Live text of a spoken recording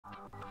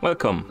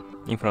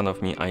Welcome! In front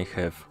of me I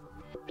have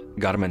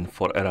Garmin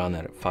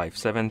Forerunner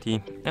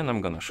 570 and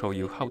I'm gonna show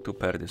you how to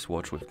pair this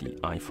watch with the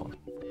iPhone.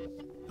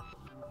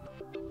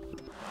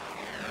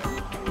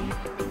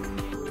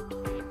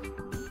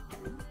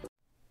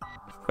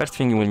 First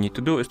thing you will need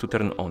to do is to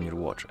turn on your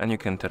watch, and you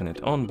can turn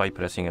it on by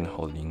pressing and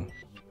holding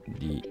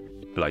the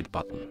light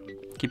button.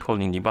 Keep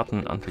holding the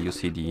button until you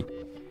see the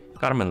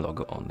Garmin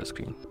logo on the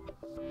screen.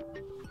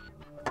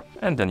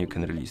 And then you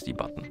can release the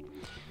button.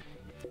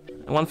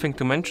 One thing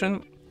to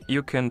mention,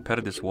 you can pair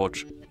this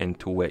watch in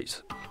two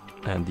ways.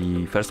 And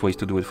the first way is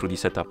to do it through the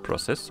setup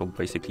process. So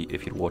basically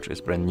if your watch is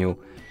brand new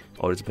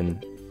or it's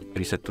been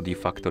reset to the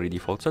factory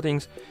default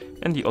settings,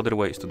 and the other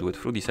way is to do it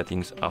through the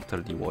settings after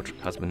the watch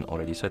has been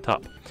already set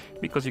up,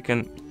 because you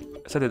can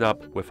set it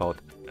up without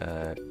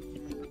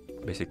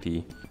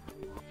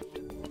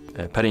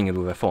pairing it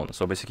with a phone.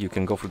 So basically you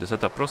can go through the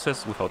setup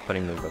process without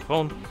pairing it with a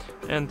phone,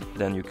 and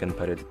then you can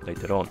pair it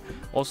later on.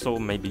 Also,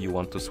 maybe you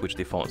want to switch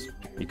the phones,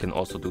 you can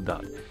also do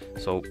that.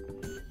 So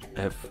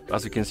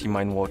as you can see,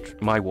 my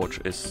watch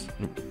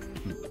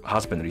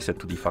has been reset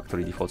to the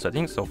factory default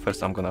settings. So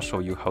first I'm gonna show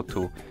you how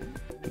to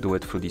do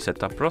it through the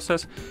setup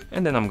process,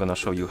 and then I'm gonna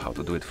show you how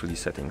to do it through the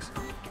settings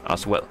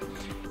as well.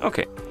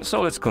 Okay,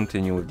 so let's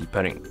continue with the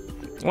pairing.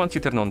 Once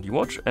you turn on the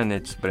watch and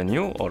it's brand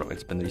new or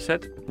it's been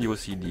reset, you will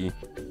see the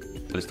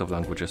list of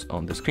languages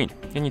on the screen.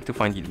 You need to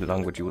find the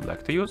language you would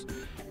like to use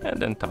and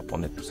then tap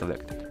on it to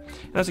select it.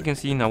 And as you can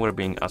see, now we're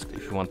being asked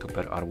if you want to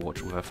pair our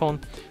watch with a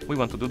phone. We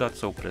want to do that,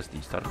 so press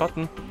the start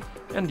button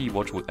and the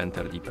watch will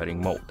enter the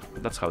pairing mode.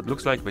 That's how it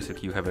looks like.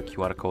 Basically you have a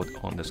QR code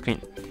on the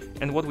screen.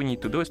 And what we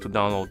need to do is to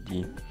download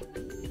the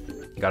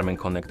Garmin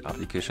Connect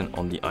application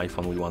on the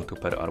iPhone we want to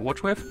pair our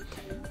watch with,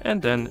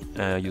 and then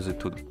use it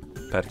to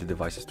pair the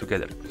devices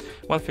together.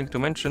 One thing to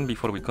mention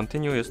before we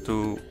continue is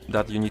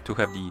that you need to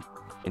have the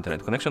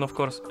internet connection, of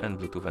course, and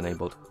Bluetooth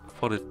enabled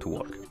for it to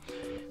work.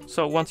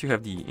 So once you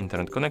have the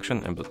internet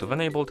connection and Bluetooth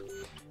enabled,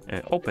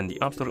 open the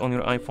App Store on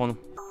your iPhone,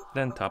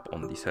 then tap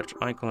on the search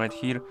icon right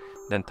here,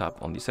 then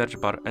tap on the search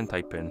bar and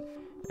type in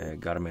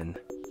Garmin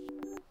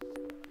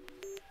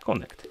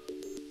Connect.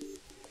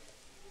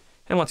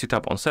 And once you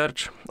tap on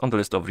search, on the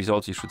list of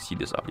results you should see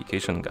this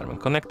application, Garmin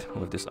Connect,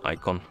 with this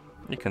icon.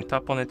 You can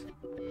tap on it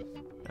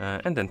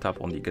and then tap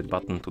on the get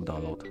button to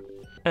download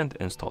and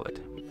install it.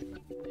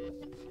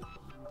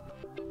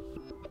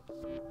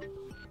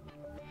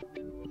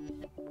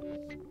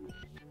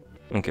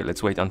 Okay,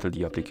 let's wait until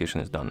the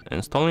application is done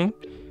installing.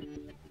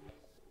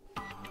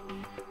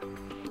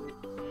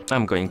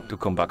 I'm going to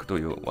come back to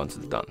you once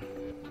it's done.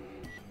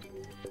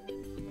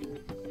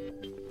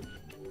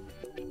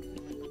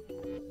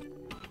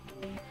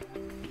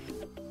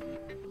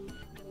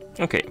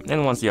 Okay,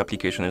 and once the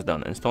application is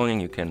done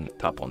installing, you can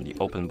tap on the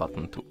open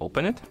button to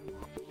open it.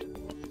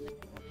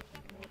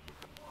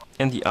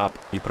 And the app,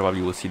 you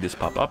probably will see this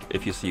pop up.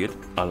 If you see it,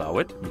 allow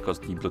it, because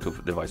the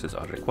Bluetooth devices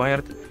are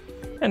required.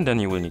 And then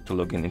you will need to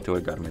log in into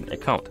a Garmin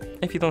account.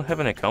 If you don't have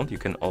an account, you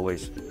can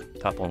always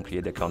tap on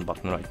create account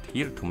button right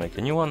here to make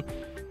a new one,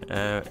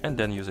 and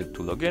then use it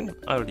to log in.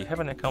 I already have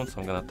an account, so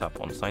I'm gonna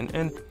tap on sign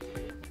in,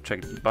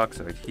 check the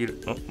box right here,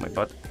 oh my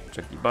bad,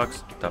 check the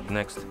box, tap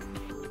next,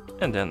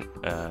 and then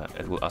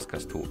it will ask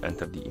us to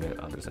enter the email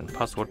address and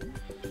password,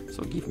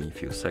 so give me a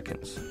few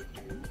seconds.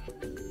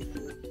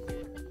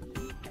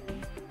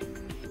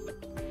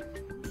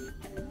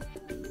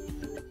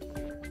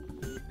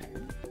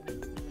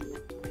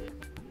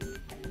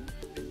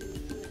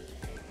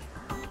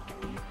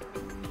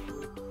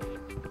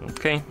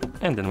 Okay,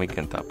 and then we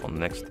can tap on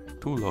next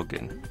to log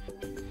in.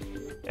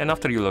 And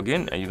after you log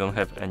in and you don't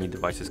have any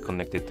devices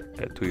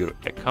connected to your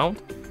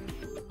account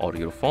or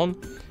your phone,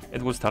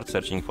 it will start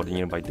searching for the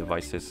nearby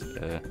devices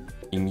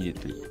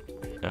immediately.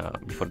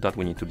 Before that,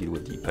 we need to deal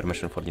with the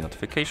permission for the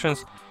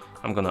notifications.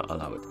 I'm gonna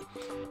allow it.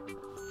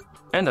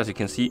 And as you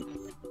can see,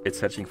 it's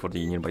searching for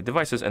the nearby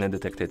devices and it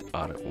detected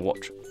our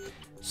watch.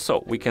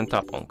 So we can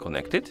tap on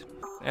connected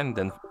and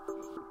then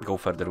go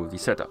further with the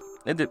setup.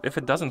 If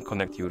it doesn't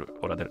connect your,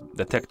 or rather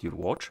detect your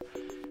watch,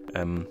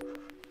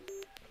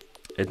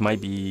 it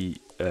might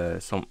be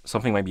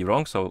something might be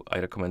wrong. So I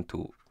recommend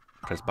to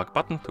press back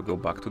button to go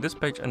back to this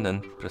page and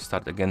then press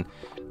start again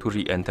to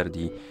re-enter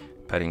the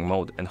pairing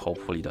mode, and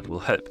hopefully that will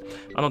help.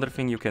 Another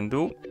thing you can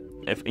do,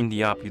 if in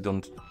the app it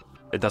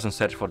doesn't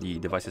search for the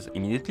devices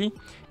immediately,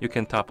 you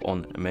can tap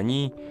on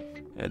menu,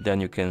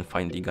 then you can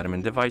find the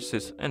Garmin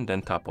devices and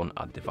then tap on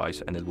add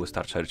device and it will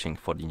start searching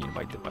for the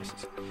nearby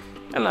devices.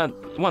 And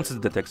once it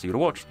detects your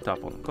watch,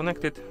 tap on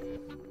connected.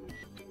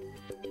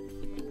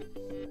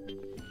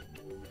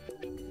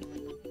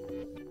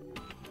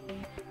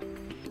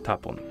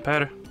 Tap on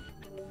pair.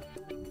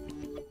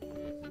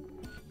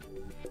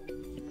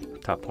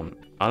 Tap on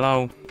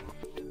allow.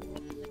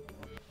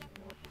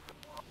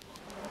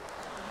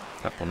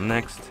 Tap on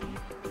next.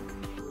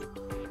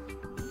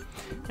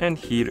 And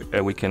here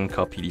we can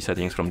copy the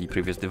settings from the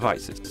previous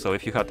devices. So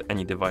if you had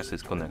any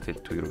devices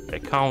connected to your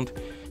account,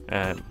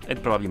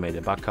 it probably made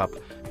a backup,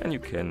 and you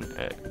can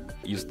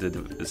use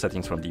the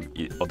settings from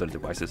the other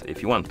devices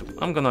if you want to.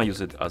 I'm gonna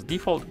use it as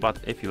default, but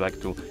if you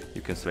like to,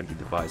 you can select the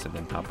device and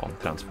then tap on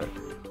transfer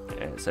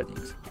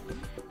settings.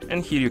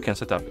 And here you can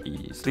set up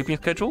a sleeping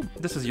schedule.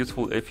 This is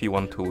useful if you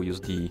want to use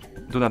the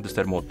do not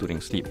disturb mode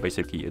during sleep.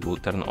 Basically, it will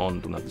turn on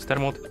do not disturb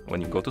mode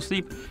when you go to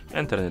sleep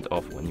and turn it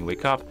off when you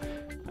wake up.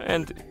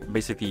 And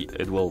basically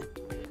it will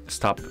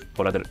stop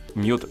or rather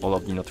mute all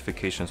of the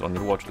notifications on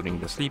your watch during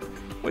the sleep,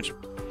 which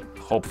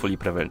hopefully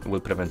will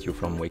prevent you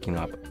from waking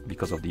up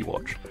because of the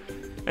watch.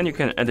 And you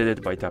can edit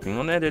it by tapping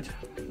on edit,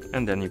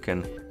 and then you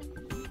can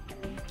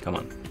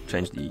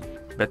change the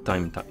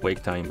bedtime,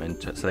 wake time,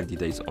 and select the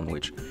days on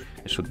which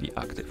it should be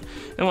active.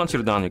 And once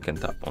you're done, you can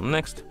tap on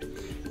next.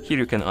 Here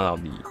you can allow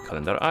the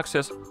calendar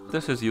access.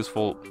 This is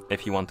useful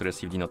if you want to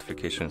receive the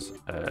notifications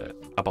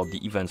about the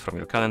events from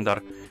your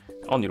calendar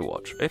on your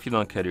watch. If you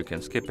don't care, you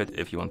can skip it.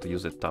 If you want to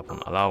use it, tap on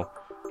allow,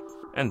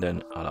 and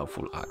then allow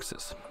full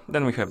access.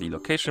 Then we have the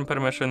location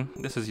permission.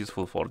 This is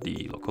useful for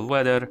the local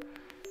weather,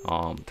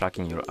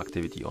 tracking your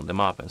activity on the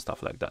map and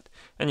stuff like that.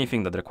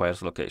 Anything that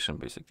requires location,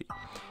 basically.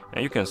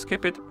 And you can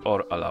skip it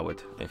or allow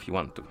it if you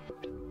want to.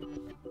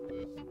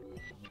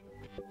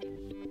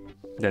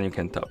 Then you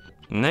can tap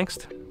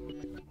next,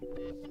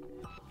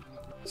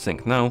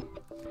 sync now,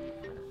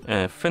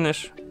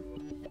 finish,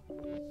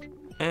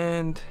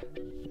 and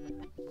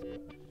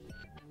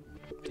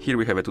here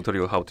we have a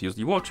tutorial how to use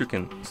the watch. You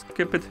can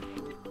skip it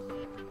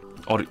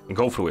or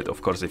go through it,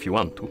 of course, if you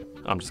want to.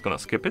 I'm just gonna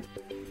skip it.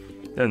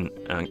 Then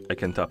I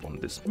can tap on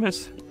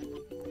dismiss,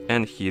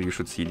 and here you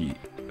should see the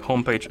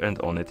home page, and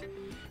on it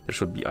there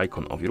should be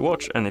icon of your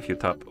watch. And if you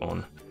tap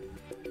on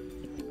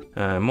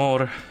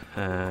more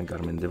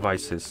Garmin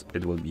devices,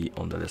 it will be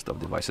on the list of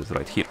devices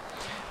right here.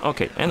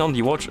 Okay, and on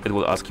the watch it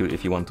will ask you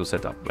if you want to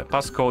set up a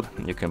passcode.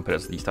 You can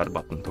press the start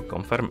button to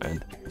confirm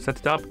and set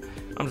it up.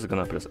 I'm just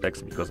gonna press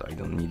X because I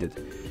don't need it.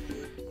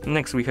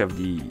 Next we have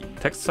the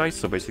text size,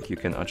 so basically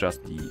you can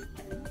adjust the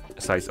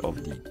size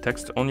of the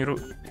text on your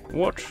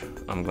watch.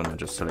 I'm gonna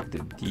just select the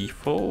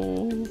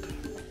default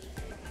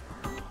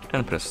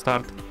and press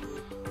start.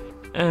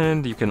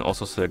 And you can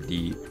also select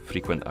the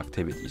frequent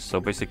activities. So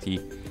basically,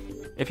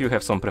 if you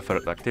have some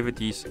preferred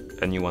activities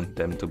and you want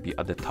them to be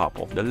at the top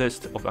of the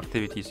list of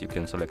activities, you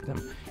can select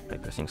them by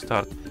pressing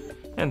start,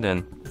 and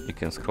then you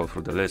can scroll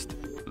through the list,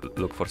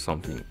 look for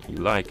something you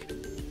like,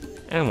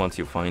 and once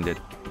you find it,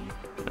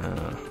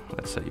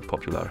 let's say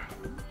popular,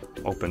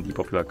 open the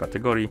popular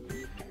category.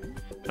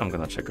 I'm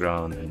gonna check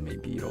run and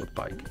maybe road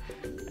bike,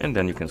 and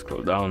then you can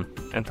scroll down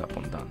and tap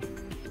on done.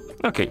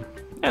 Okay,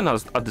 and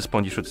at this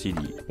point you should see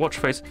the watch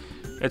face.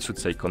 It should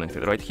say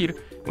connected right here,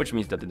 which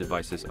means that the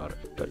devices are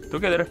paired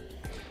together.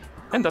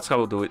 And that's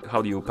how do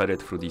you pair it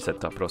through the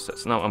setup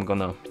process. Now I'm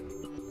gonna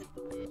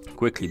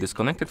quickly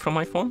disconnect it from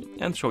my phone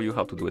and show you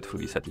how to do it through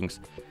the settings,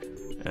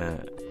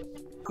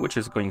 which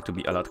is going to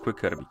be a lot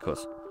quicker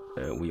because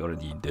we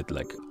already did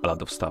like a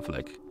lot of stuff,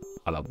 like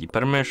allow the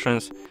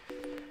permissions,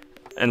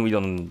 and we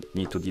don't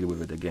need to deal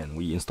with it again.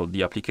 We installed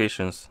the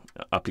application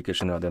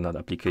rather than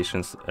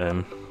applications,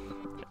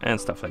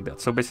 and stuff like that.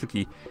 So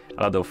basically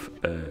a lot of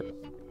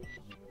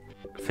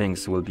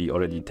things will be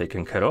already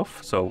taken care of,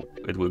 so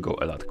it will go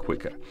a lot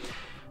quicker.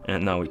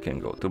 And now we can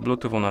go to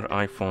Bluetooth on our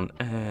iPhone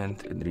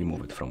and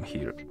remove it from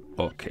here.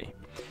 Okay,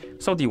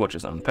 so the watch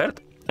is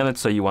unpaired, and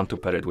let's say you want to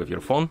pair it with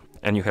your phone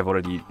and you have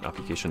already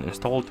application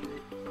installed.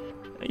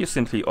 You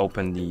simply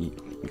open the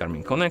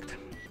Garmin Connect,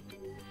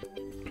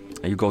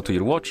 you go to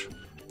your watch,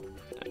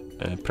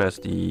 press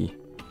the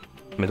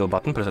middle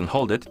button, press and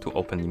hold it to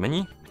open the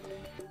menu,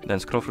 then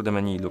scroll through the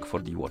menu, look for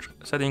the watch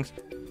settings,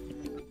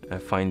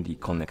 find the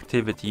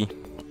connectivity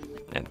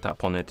and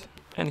tap on it,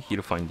 and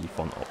here find the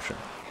phone option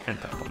and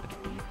tap on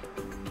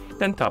it.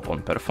 Then tap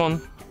on pair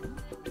phone.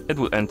 It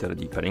will enter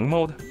the pairing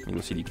mode. You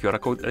will see the QR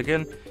code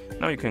again.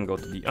 Now you can go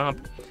to the app,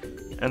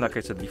 and like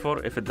I said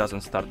before, if it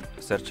doesn't start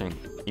searching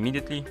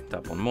immediately,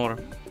 tap on more,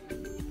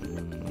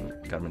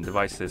 Garmin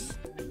devices,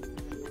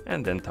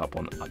 and then tap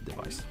on add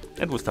device.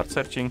 It will start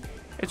searching.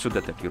 It should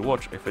detect your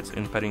watch if it's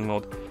in pairing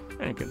mode,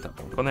 and you can tap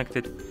on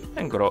connected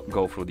and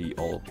go through the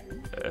all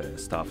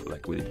stuff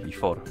like we did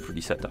before through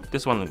the setup.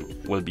 This one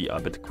will be a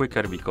bit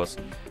quicker because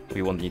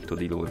we won't need to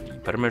deal with the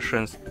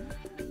permissions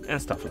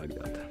and stuff like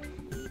that.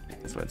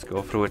 So let's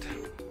go through it.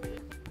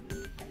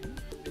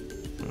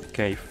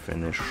 Okay,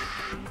 finish,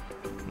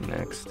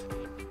 next,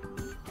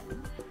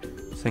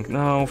 sync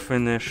now,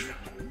 finish,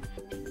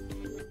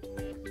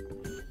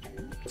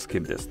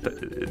 skip this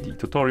the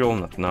tutorial,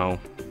 not now,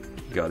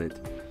 got it.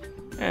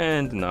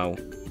 And now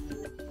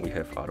we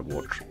have our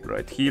watch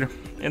right here.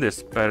 It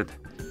is paired,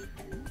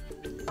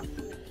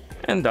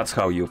 and that's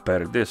how you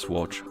pair this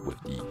watch with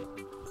the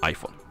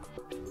iPhone.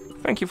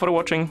 Thank you for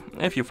watching.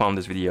 If you found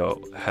this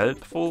video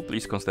helpful,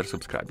 please consider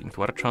subscribing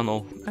to our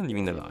channel and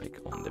leaving a like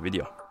on the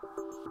video.